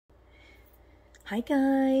Hi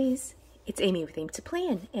guys, it's Amy with Aim to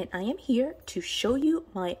Plan, and I am here to show you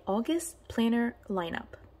my August planner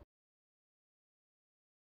lineup.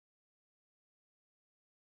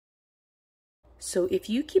 So if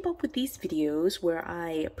you keep up with these videos where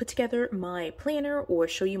I put together my planner or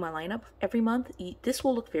show you my lineup every month, this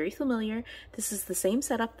will look very familiar. This is the same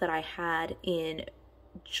setup that I had in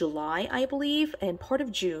July, I believe, and part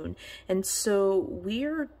of June. And so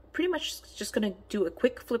we're pretty much just going to do a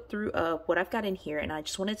quick flip through of what I've got in here, and I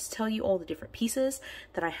just wanted to tell you all the different pieces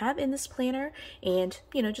that I have in this planner and,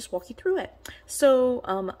 just walk you through it.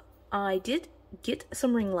 So I did get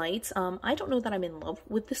some ring lights. I don't know that I'm in love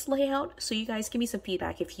with this layout, so you guys give me some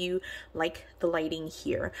feedback if you like the lighting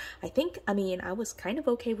here. I was kind of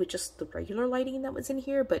okay with just the regular lighting that was in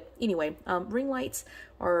here, but anyway, ring lights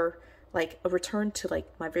are like a return to like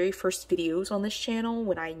my very first videos on this channel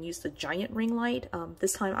when I used the giant ring light.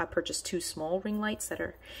 This time I purchased two small ring lights that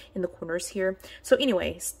are in the corners here. So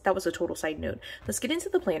anyways, that was a total side note. Let's get into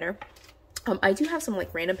the planner. I do have some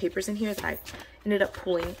like random papers in here that I ended up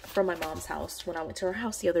pulling from my mom's house when I went to her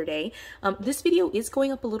house the other day. This video is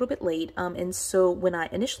going up a little bit late, and so when I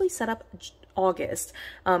initially set up August,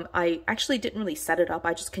 I actually didn't really set it up.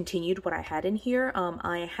 I just continued what I had in here.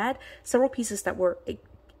 I had several pieces that were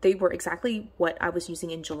exactly what I was using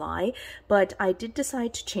in July, but I did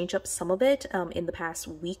decide to change up some of it in the past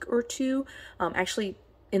week or two. Actually,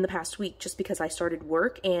 in the past week, just because I started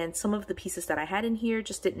work and some of the pieces that I had in here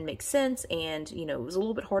just didn't make sense, and it was a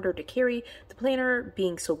little bit harder to carry the planner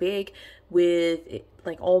being so big with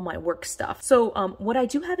like all my work stuff. So what I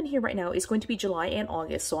do have in here right now is going to be July and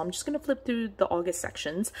August, so I'm just going to flip through the August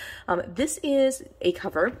sections. This is a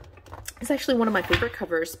cover. It's actually one of my favorite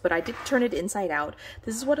covers, but I did turn it inside out.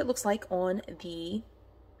 This is what it looks like on the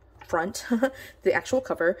front, the actual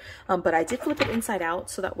cover, but I did flip it inside out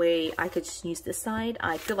so that way I could just use this side.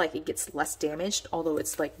 I feel like it gets less damaged, although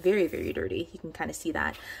it's like very, very dirty. You can kind of see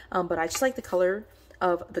that, but I just like the color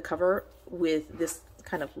of the cover with this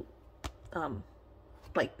kind of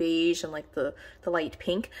like beige and like the light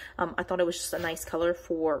pink. I thought it was just a nice color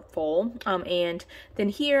for fall. And then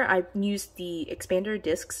here I used the expander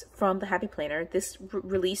discs from the Happy Planner. This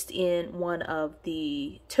released in one of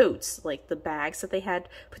the totes, like the bags that they had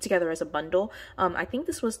put together as a bundle. I think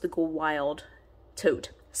this was the Go Wild tote.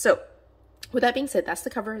 So with that being said, that's the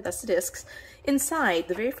cover, that's the discs. Inside,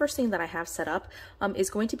 the very first thing that I have set up is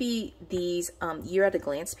going to be these year at a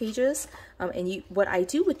glance pages. What I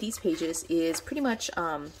do with these pages is pretty much,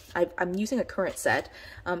 I'm using a current set.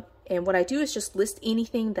 And what I do is just list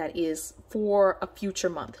anything that is for a future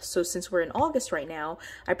month. So since we're in August right now,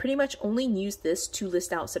 I pretty much only use this to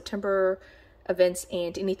list out September events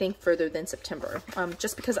and anything further than September,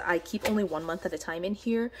 just because I keep only 1 month at a time in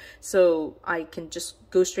here, so I can just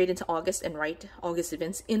go straight into August and write August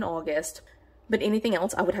events in August. But anything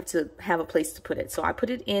else I would have to have a place to put it, so I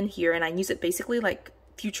put it in here and I use it basically like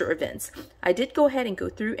future events. I did go ahead and go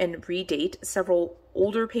through and redate several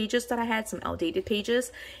older pages that I had, some outdated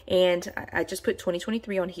pages, and I just put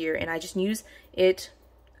 2023 on here, and I just use it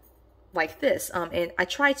like this, and I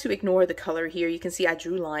try to ignore the color here. You can see I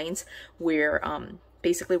drew lines where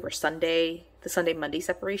basically where the Sunday Monday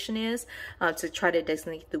separation is, to try to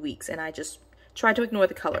designate the weeks, and I just try to ignore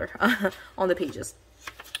the color on the pages.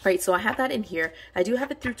 Right, so I have that in here. I do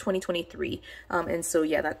have it through 2023, and so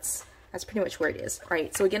yeah, that's pretty much where it is. All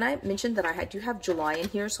right, so again, I mentioned that I do have July in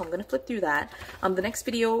here, so I'm going to flip through that. The next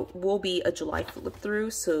video will be a July flip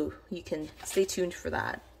through, so you can stay tuned for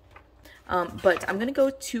that. But I'm going to go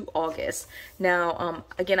to August. Now,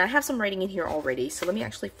 again, I have some writing in here already, so let me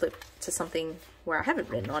actually flip to something where I haven't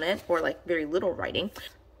written on it, or like very little writing.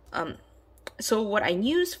 So what I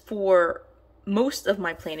use for most of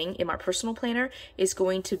my planning in my personal planner is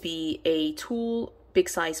going to be a Tool big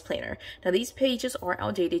size planner. Now these pages are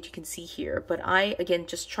outdated, you can see here, but I again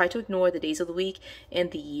just try to ignore the days of the week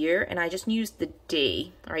and the year, and I just use the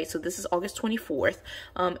day. All right, so this is August 24th,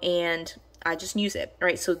 and I just use it. All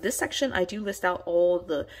right, so this section I do list out all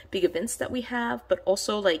the big events that we have, but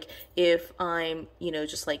also like if I'm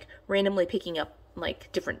just like randomly picking up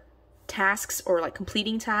like different tasks or like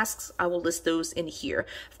completing tasks, I will list those in here.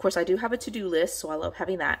 Of course, I do have a to-do list, so I love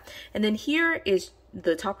having that. And then here is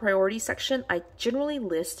the top priority section. I generally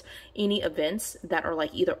list any events that are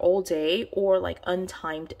like either all day or like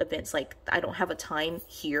untimed events. Like I don't have a time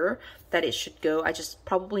here that it should go. I just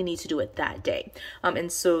probably need to do it that day.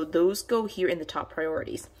 And so those go here in the top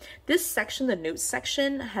priorities. This section, the notes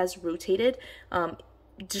section, has rotated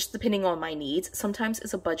just depending on my needs. Sometimes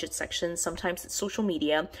it's a budget section, sometimes it's social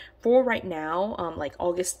media. For right now, like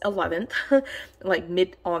August 11th, like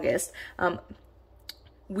mid-August,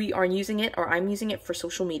 we are using it, or I'm using it for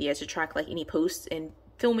social media to track like any posts and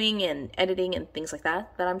filming and editing and things like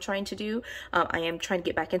that I'm trying to do. I am trying to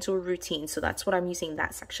get back into a routine, so that's what I'm using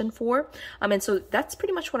that section for. And so that's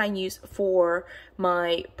pretty much what I use for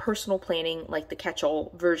my personal planning, like the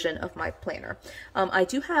catch-all version of my planner. I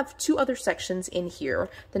do have 2 other sections in here.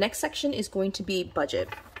 The next section is going to be budget.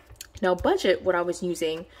 Now budget, what I was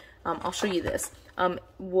using, I'll show you this,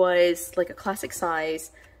 was like a classic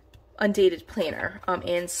size undated planner.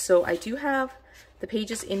 And so I do have the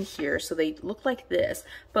pages in here, so they look like this,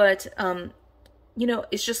 but you know,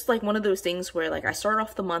 it's just like one of those things where like I started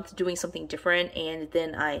off the month doing something different, and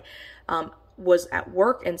then I was at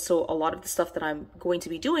work, and so a lot of the stuff that I'm going to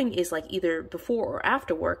be doing is like either before or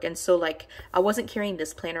after work, and so like I wasn't carrying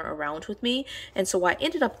this planner around with me. And so what I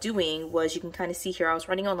ended up doing was, you can kind of see here, I was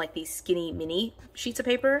running on like these skinny mini sheets of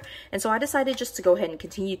paper, and so I decided just to go ahead and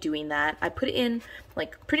continue doing that. I put it in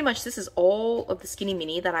like pretty much, this is all of the skinny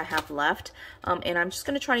mini that I have left, and I'm just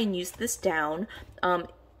going to try and use this down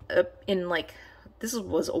in like, this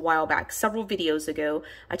was a while back, several videos ago,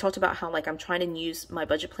 I talked about how like I'm trying to use my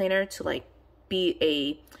budget planner to like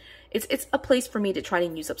be it's a place for me to try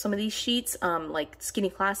to use up some of these sheets, like Skinny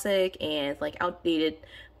Classic and like outdated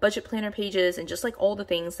budget planner pages, and just like all the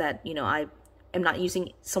things that, you know, I am not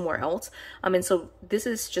using somewhere else. And so this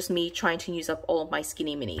is just me trying to use up all of my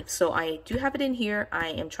skinny mini. So I do have it in here. I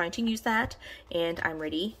am trying to use that, and I'm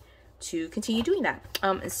ready to continue doing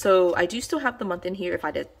that. So I do still have the month in here if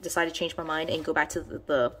I decide to change my mind and go back to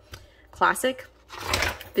the classic.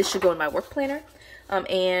 This should go in my work planner.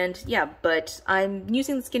 And yeah, but I'm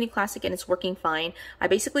using the Skinny Classic and it's working fine. I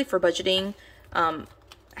basically, for budgeting,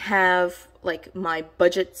 have like my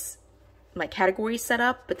budgets, my categories set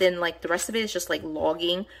up, but then like the rest of it is just like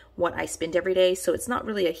logging what I spend every day. So it's not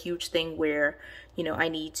really a huge thing where, you know, I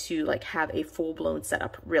need to like have a full-blown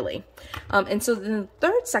setup really. And so the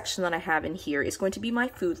third section that I have in here is going to be my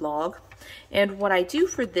food log. And what I do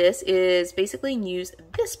for this is basically use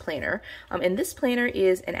this planner. And this planner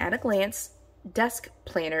is an at-a-glance desk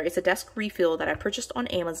planner. It's a desk refill that I purchased on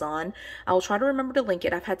Amazon. I'll try to remember to link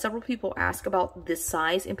it. I've had several people ask about this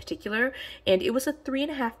size in particular, and it was a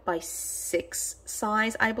 3.5 by 6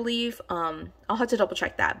 size, I believe. I'll have to double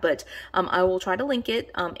check that, but I will try to link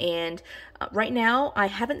it. And right now I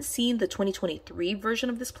haven't seen the 2023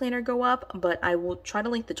 version of this planner go up, but I will try to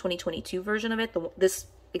link the 2022 version of it, this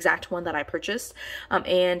exact one that I purchased.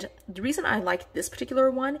 And the reason I like this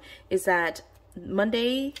particular one is that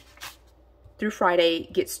Monday through Friday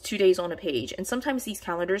gets 2 days on a page, and sometimes these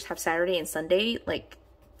calendars have Saturday and Sunday like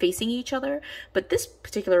facing each other, but this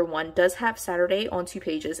particular one does have Saturday on 2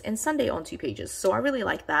 pages and Sunday on 2 pages, so I really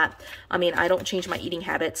like that. I mean, I don't change my eating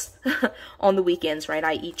habits on the weekends, right?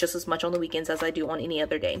 I eat just as much on the weekends as I do on any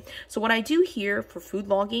other day. So what I do here for food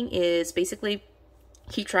logging is basically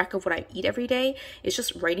keep track of what I eat every day. It's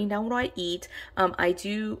just writing down what I eat. I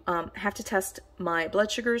do have to test my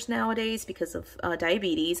blood sugars nowadays because of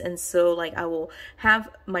diabetes, and so like I will have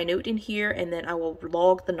my note in here, and then I will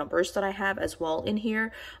log the numbers that I have as well in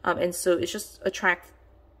here. And so it's just a track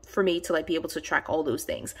for me to like be able to track all those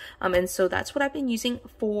things. And so that's what I've been using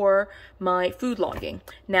for my food logging.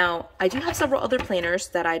 Now, I do have several other planners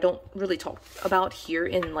that I don't really talk about here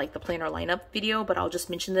in like the planner lineup video, but I'll just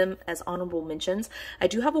mention them as honorable mentions. I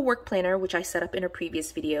do have a work planner, which I set up in a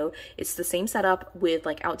previous video. It's the same setup with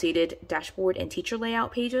like outdated dashboard and teacher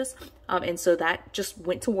layout pages. And so that just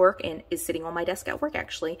went to work and is sitting on my desk at work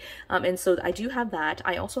actually. And so I do have that.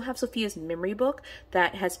 I also have Sophia's memory book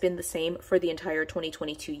that has been the same for the entire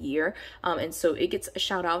 2022 year. And so it gets a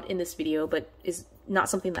shout out in this video, but is not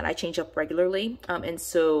something that I change up regularly. And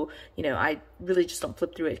so, you know, I really just don't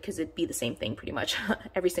flip through it because it'd be the same thing pretty much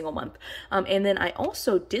every single month. And then I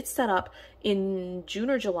also did set up in June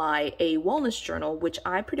or July a wellness journal, which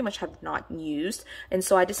I pretty much have not used. And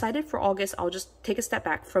so I decided for August, I'll just take a step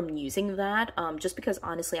back from using that, just because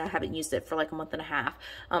honestly, I haven't used it for like a month and a half.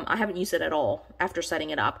 I haven't used it at all after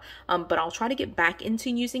setting it up, but I'll try to get back into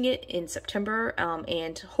using it in September,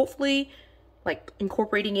 and hopefully like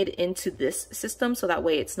incorporating it into this system so that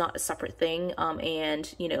way it's not a separate thing.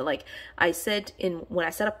 And you know, like I said when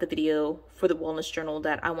I set up the video for the wellness journal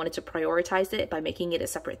that I wanted to prioritize it by making it a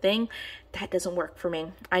separate thing. That doesn't work for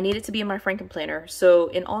me. I need it to be in my Frankenplanner. So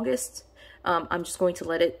in August, I'm just going to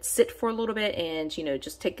let it sit for a little bit and, you know,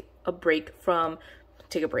 just take a break,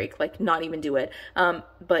 like not even do it.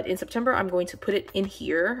 But in September, I'm going to put it in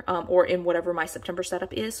here, or in whatever my September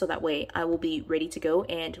setup is. So that way I will be ready to go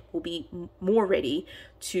and will be more ready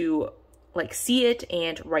to like see it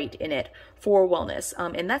and write in it for wellness.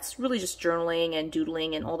 And that's really just journaling and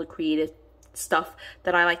doodling and all the stuff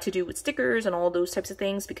that I like to do with stickers and all those types of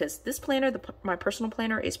things, because this planner, my personal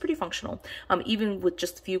planner, is pretty functional. Even with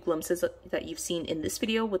just a few glimpses that you've seen in this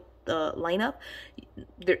video with the lineup,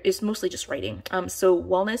 there is mostly just writing. So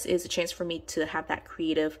wellness is a chance for me to have that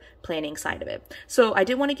creative planning side of it. So I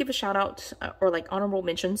did want to give a shout out or like honorable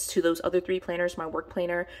mentions to those other 3 planners, my work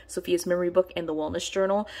planner, Sophia's memory book, and the wellness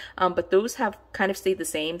journal. But those have kind of stayed the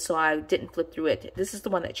same, so I didn't flip through it. This is the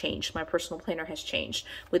one that changed. My personal planner has changed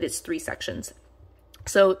with its 3 sections.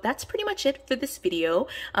 So that's pretty much it for this video.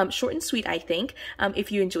 Short and sweet, I think.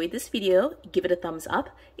 If you enjoyed this video, give it a thumbs up.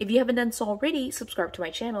 If you haven't done so already, subscribe to my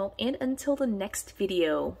channel. And until the next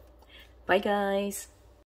video, bye guys.